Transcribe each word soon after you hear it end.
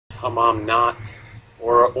a mom not,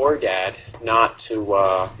 or dad, not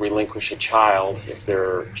to relinquish a child if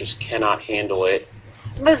they're just cannot handle it.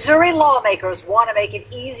 Missouri lawmakers want to make it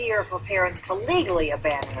easier for parents to legally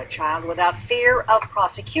abandon a child without fear of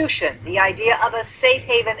prosecution. The idea of a safe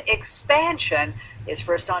haven expansion is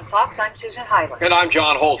first on Fox. I'm Susan Hyland. And I'm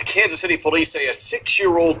John Holt. Kansas City police say a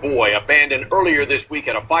 6-year-old boy abandoned earlier this week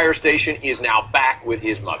at a fire station is now back with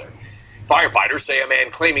his mother. Firefighters say a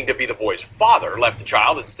man claiming to be the boy's father left the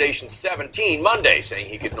child at Station 17 Monday, saying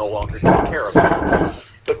he could no longer take care of him.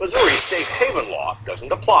 But Missouri's safe haven law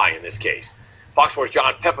doesn't apply in this case. Fox 4's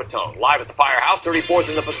John Pepitone live at the firehouse, 34th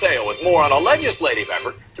in the Paseo, with more on a legislative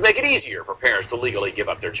effort to make it easier for parents to legally give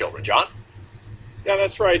up their children. John? Yeah,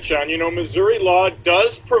 that's right, John. You know, Missouri law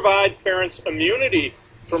does provide parents immunity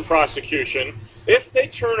from prosecution if they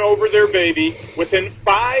turn over their baby within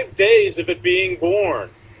 5 days of it being born.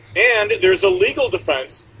 And there's a legal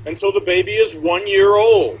defense until the baby is 1 year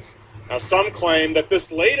old. Now, some claim that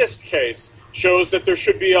this latest case shows that there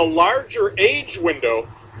should be a larger age window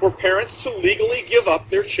for parents to legally give up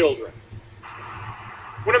their children.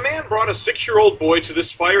 When a man brought a 6-year-old boy to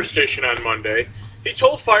this fire station on Monday, he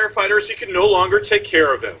told firefighters he could no longer take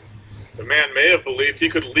care of him. The man may have believed he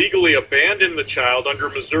could legally abandon the child under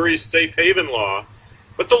Missouri's safe haven law,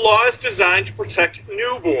 but the law is designed to protect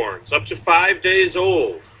newborns up to 5 days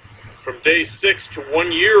old. From day 6 to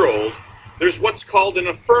 1 year old, there's what's called an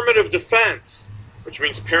affirmative defense, which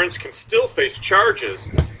means parents can still face charges,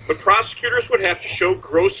 but prosecutors would have to show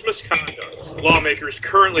gross misconduct. Lawmakers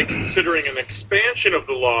currently considering an expansion of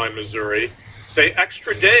the law in Missouri say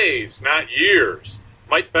extra days, not years,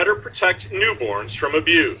 might better protect newborns from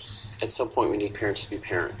abuse. At some point we need parents to be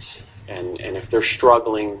parents. And if they're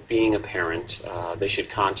struggling being a parent, they should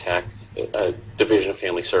contact a Division of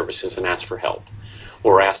Family Services and ask for help,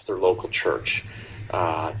 or ask their local church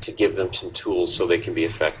to give them some tools so they can be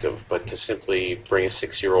effective. But to simply bring a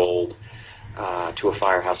 6-year-old to a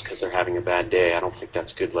firehouse because they're having a bad day, I don't think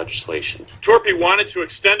that's good legislation. Torpey wanted to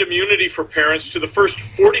extend immunity for parents to the first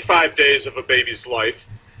 45 days of a baby's life,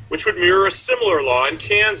 which would mirror a similar law in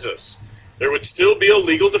Kansas. There would still be a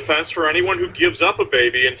legal defense for anyone who gives up a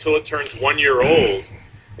baby until it turns 1 year old.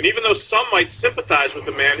 And even though some might sympathize with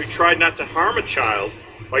the man who tried not to harm a child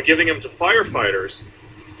by giving him to firefighters,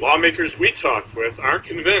 lawmakers we talked with aren't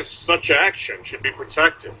convinced such action should be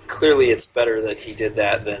protected. Clearly it's better that he did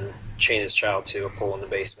that than chain his child to a pole in the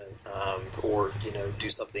basement, or do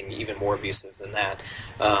something even more abusive than that.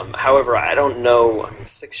 However, I don't know.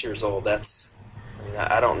 6 years old.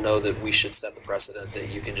 I don't know that we should set the precedent that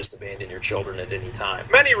you can just abandon your children at any time.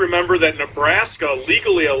 Many remember that Nebraska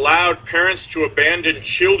legally allowed parents to abandon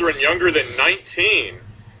children younger than 19.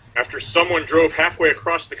 After someone drove halfway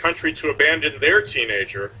across the country to abandon their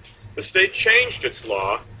teenager, the state changed its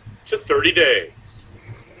law to 30 days.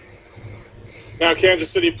 Now, Kansas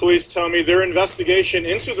City police tell me their investigation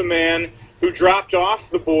into the man who dropped off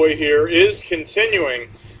the boy here is continuing,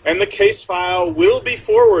 and the case file will be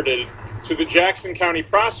forwarded to the Jackson County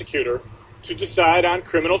prosecutor to decide on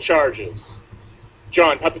criminal charges.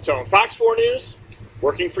 John Pepitone, Fox 4 News,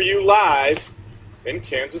 working for you live in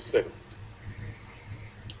Kansas City.